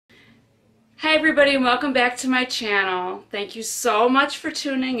Hi everybody and welcome back to my channel. Thank you so much for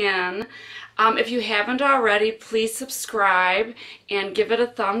tuning in. If you haven't already, please subscribe and give it a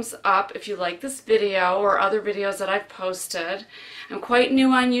thumbs up if you like this video or other videos that I've posted. I'm quite new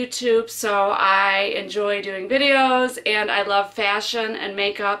on YouTube, so I enjoy doing videos and I love fashion and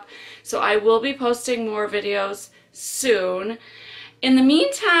makeup, so I will be posting more videos soon. In the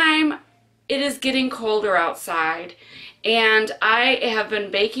meantime, it is getting colder outside and I have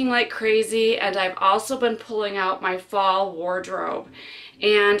been baking like crazy, and I've also been pulling out my fall wardrobe.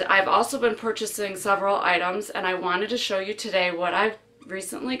 And I've also been purchasing several items, and I wanted to show you today what I've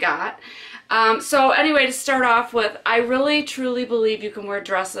recently got. So anyway, to start off with, I really truly believe you can wear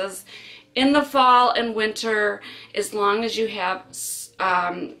dresses in the fall and winter as long as you have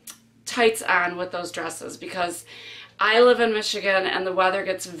tights on with those dresses, because I live in Michigan and the weather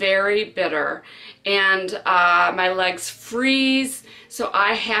gets very bitter and my legs freeze, so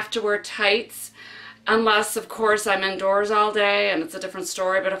I have to wear tights unless, of course, I'm indoors all day and it's a different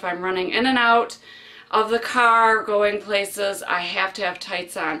story. But if I'm running in and out of the car going places, I have to have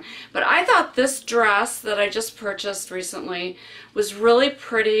tights on. But I thought this dress that I just purchased recently was really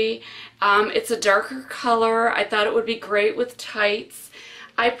pretty. It's a darker color. I thought it would be great with tights.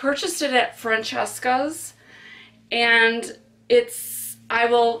 I purchased it at Francesca's. And I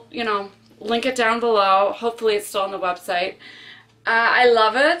will, link it down below. Hopefully it's still on the website. I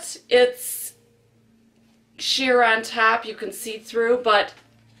love it. It's sheer on top. You can see through, but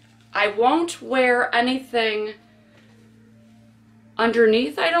I won't wear anything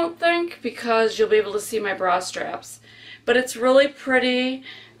underneath, I don't think, because you'll be able to see my bra straps. But it's really pretty.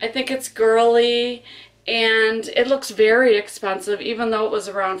 I think it's girly, and it looks very expensive, even though it was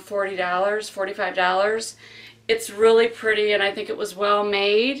around $40, $45. It's really pretty, and I think it was well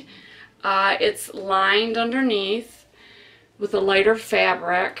made. It's lined underneath with a lighter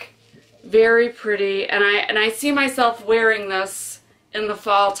fabric. Very pretty, and I see myself wearing this in the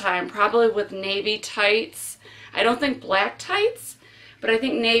fall time, probably with navy tights. I don't think black tights, but I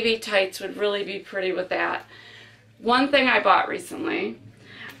think navy tights would really be pretty with that. One thing I bought recently.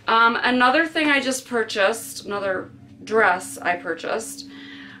 Another thing I just purchased, another dress I purchased,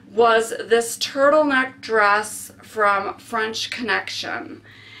 was this turtleneck dress from French Connection.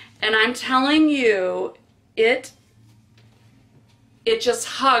 And I'm telling you, it just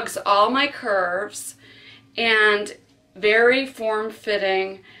hugs all my curves and very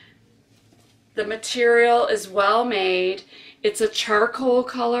form-fitting. The material is well made. It's a charcoal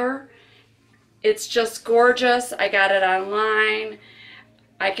color. It's just gorgeous. I got it online.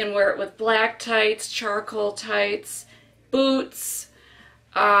 I can wear it with black tights, charcoal tights, boots,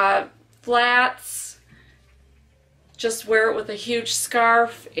 flats. Just wear it with a huge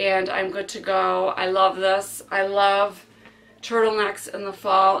scarf and I'm good to go. I love this. I love turtlenecks in the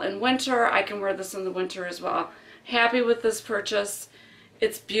fall and winter. I can wear this in the winter as well. Happy with this purchase.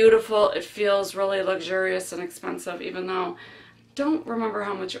 It's beautiful. It feels really luxurious and expensive, even though I don't remember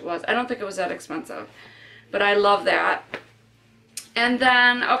how much it was. I don't think it was that expensive, but I love that. And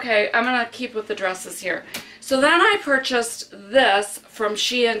then, okay, I'm going to keep with the dresses here. So then I purchased this from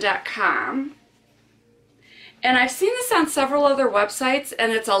Shein.com. And I've seen this on several other websites,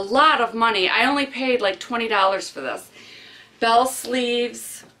 and it's a lot of money. I only paid like $20 for this. Bell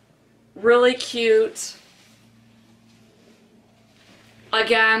sleeves, really cute.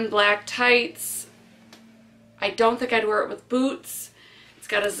 Again, black tights. I don't think I'd wear it with boots. It's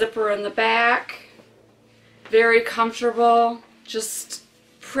got a zipper in the back. Very comfortable. Just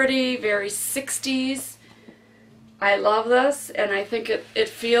pretty, very 60s. I love this, and I think it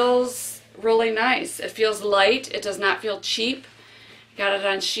feels really nice. It feels light. It does not feel cheap. Got it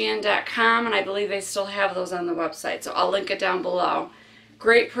on Shein.com, and I believe they still have those on the website, so I'll link it down below.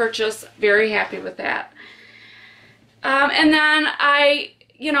 Great purchase. Very happy with that. And then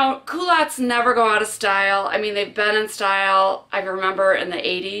culottes never go out of style. I mean, they've been in style, I remember, in the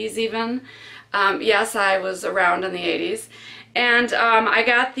 80s even. Yes, I was around in the 80s. And I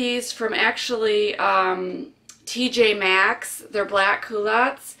got these from actually TJ Maxx. They're black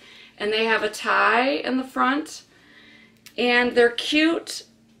culottes, and they have a tie in the front. And they're cute.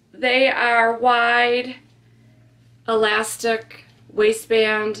 They are wide, elastic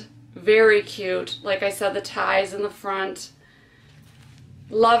waistband. Very cute. Like I said, the tie's in the front.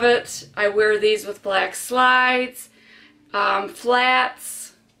 Love it. I wear these with black slides,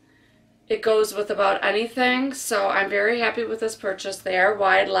 flats. It goes with about anything, so I'm very happy with this purchase. They are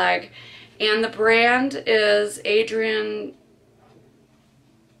wide leg, and the brand is Adrian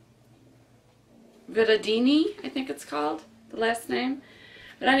Vittadini, I think it's called, the last name.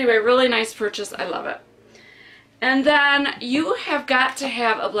 But anyway, really nice purchase. I love it. And then you have got to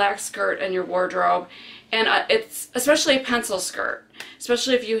have a black skirt in your wardrobe, and it's especially a pencil skirt,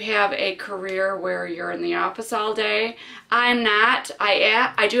 especially if you have a career where you're in the office all day. I'm not.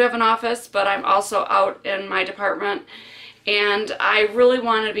 I do have an office, but I'm also out in my department, and I really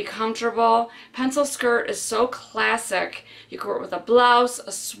want to be comfortable. Pencil skirt is so classic. You can wear it with a blouse,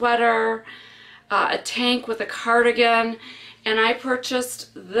 a sweater, a tank with a cardigan, and I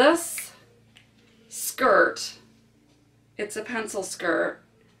purchased this skirt. It's a pencil skirt.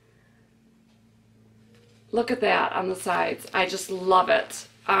 Look at that on the sides. I just love it.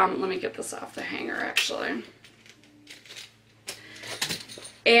 Let me get this off the hanger actually.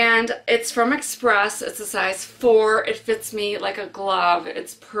 And it's from Express. It's a size 4. It fits me like a glove.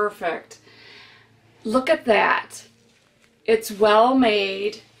 It's perfect. Look at that. It's well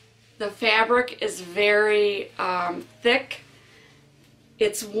made. The fabric is very thick.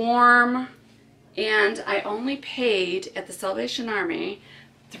 It's warm. And I only paid at the Salvation Army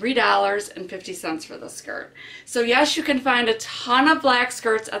 $3.50 for this skirt. So yes, you can find a ton of black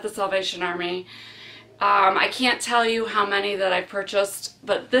skirts at the Salvation Army. I can't tell you how many that I've purchased,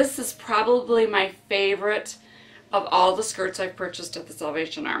 but this is probably my favorite of all the skirts I've purchased at the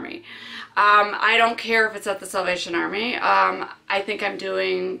Salvation Army. I don't care if it's at the Salvation Army. I think I'm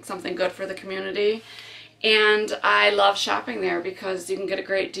doing something good for the community. And I love shopping there because you can get a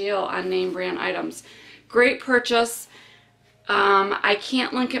great deal on name brand items. Great purchase. I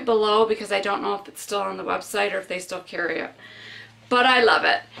can't link it below because I don't know if it's still on the website or if they still carry it. But I love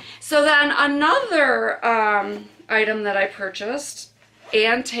it. So then another item that I purchased,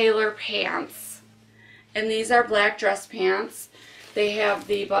 Ann Taylor pants. And these are black dress pants. They have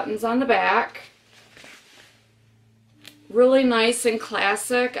the buttons on the back. Really nice and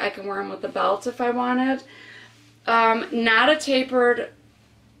classic. I can wear them with a belt if I wanted. Not a tapered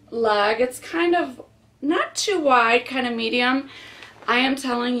leg. It's kind of not too wide, kind of medium. I am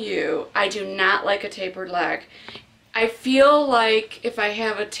telling you, I do not like a tapered leg. I feel like if I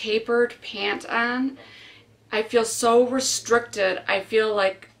have a tapered pant on, I feel so restricted. I feel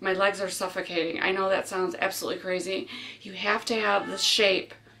like my legs are suffocating. I know that sounds absolutely crazy. You have to have the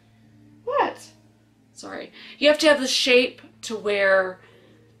shape. What? Sorry. You have to have the shape to wear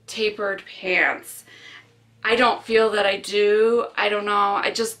tapered pants. I don't feel that I do. I don't know.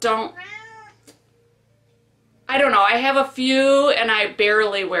 I just don't. I don't know. I have a few and I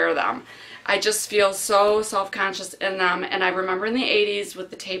barely wear them. I just feel so self-conscious in them. And I remember in the 80s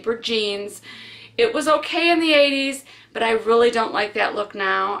with the tapered jeans, it was okay in the 80s, but I really don't like that look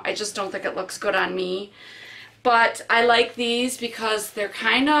now. I just don't think it looks good on me. But I like these because they're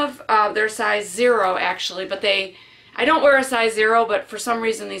kind of, they're size 0 actually, but I don't wear a size 0, but for some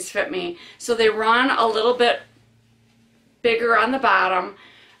reason these fit me. So they run a little bit bigger on the bottom,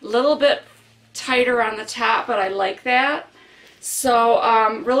 a little bit tighter on the top, but I like that. So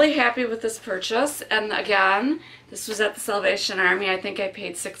really happy with this purchase. And again, this was at the Salvation Army. I think I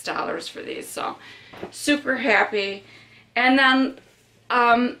paid $6 for these, so super happy. And then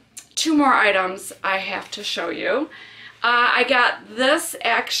 2 more items I have to show you. I got this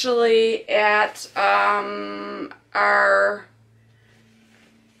actually at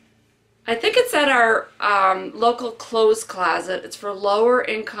I think it's at our local clothes closet. It's for lower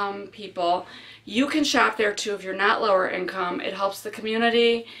income people. You can shop there too if you're not lower income. It helps the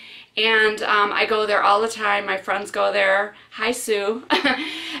community. And I go there all the time. My friends go there. Hi, Sue.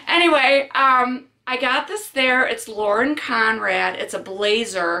 Anyway, I got this there. It's Lauren Conrad. It's a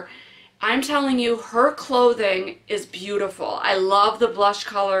blazer. I'm telling you, her clothing is beautiful. I love the blush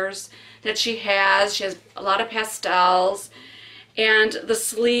colors that she has. She has a lot of pastels. And the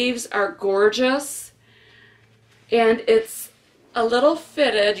sleeves are gorgeous. And it's a little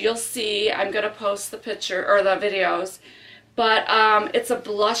fitted. You'll see. I'm going to post the picture or the videos. But it's a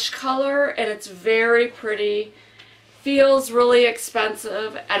blush color and it's very pretty. Feels really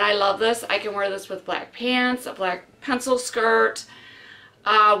expensive and I love this. I can wear this with black pants, a black pencil skirt,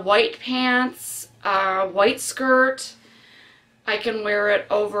 white pants, white skirt. I can wear it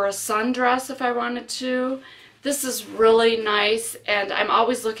over a sundress if I wanted to. This is really nice and I'm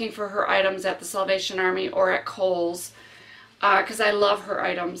always looking for her items at the Salvation Army or at Kohl's because I love her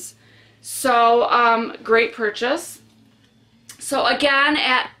items. So great purchase. So again,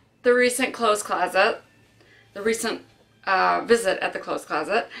 at the recent clothes closet, the recent visit at the clothes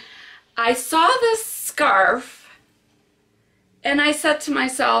closet, I saw this scarf and I said to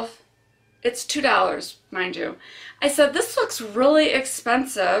myself, it's $2, mind you. I said, this looks really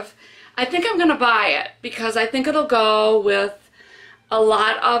expensive. I think I'm going to buy it because I think it'll go with a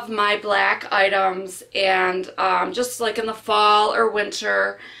lot of my black items and just like in the fall or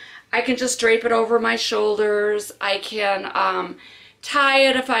winter, I can just drape it over my shoulders. I can tie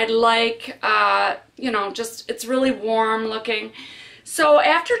it if I'd like. You know, just it's really warm looking. So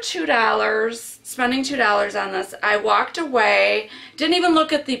after spending $2 on this, I walked away, didn't even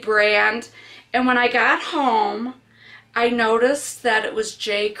look at the brand, and when I got home, I noticed that it was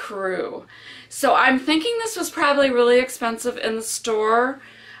J. Crew. So I'm thinking this was probably really expensive in the store,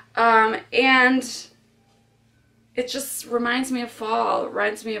 and it just reminds me of fall. It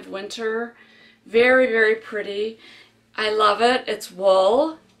reminds me of winter. Very, very pretty. I love it. It's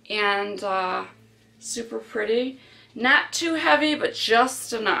wool and super pretty. Not too heavy, but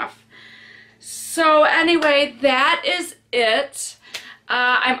just enough. So anyway, that is it.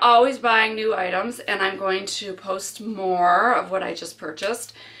 I'm always buying new items, and I'm going to post more of what I just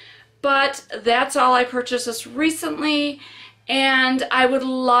purchased. But that's all I purchased this recently, and I would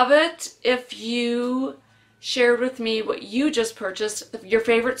love it if you shared with me what you just purchased, your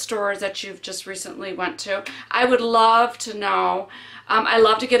favorite stores that you've just recently went to. I would love to know. I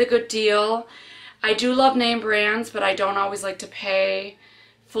love to get a good deal. I do love name brands, but I don't always like to pay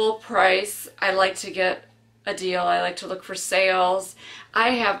full price. I like to get a deal. I like to look for sales. I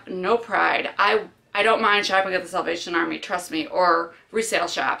have no pride. I don't mind shopping at the Salvation Army, trust me, or resale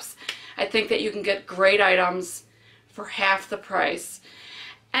shops. I think that you can get great items for half the price.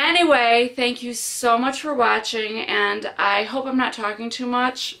 Anyway, thank you so much for watching, and I hope I'm not talking too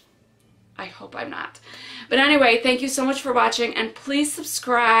much. I hope I'm not. But anyway, thank you so much for watching, and please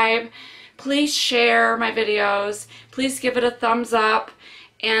subscribe. Please share my videos. Please give it a thumbs up,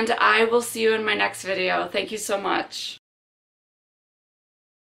 and I will see you in my next video. Thank you so much.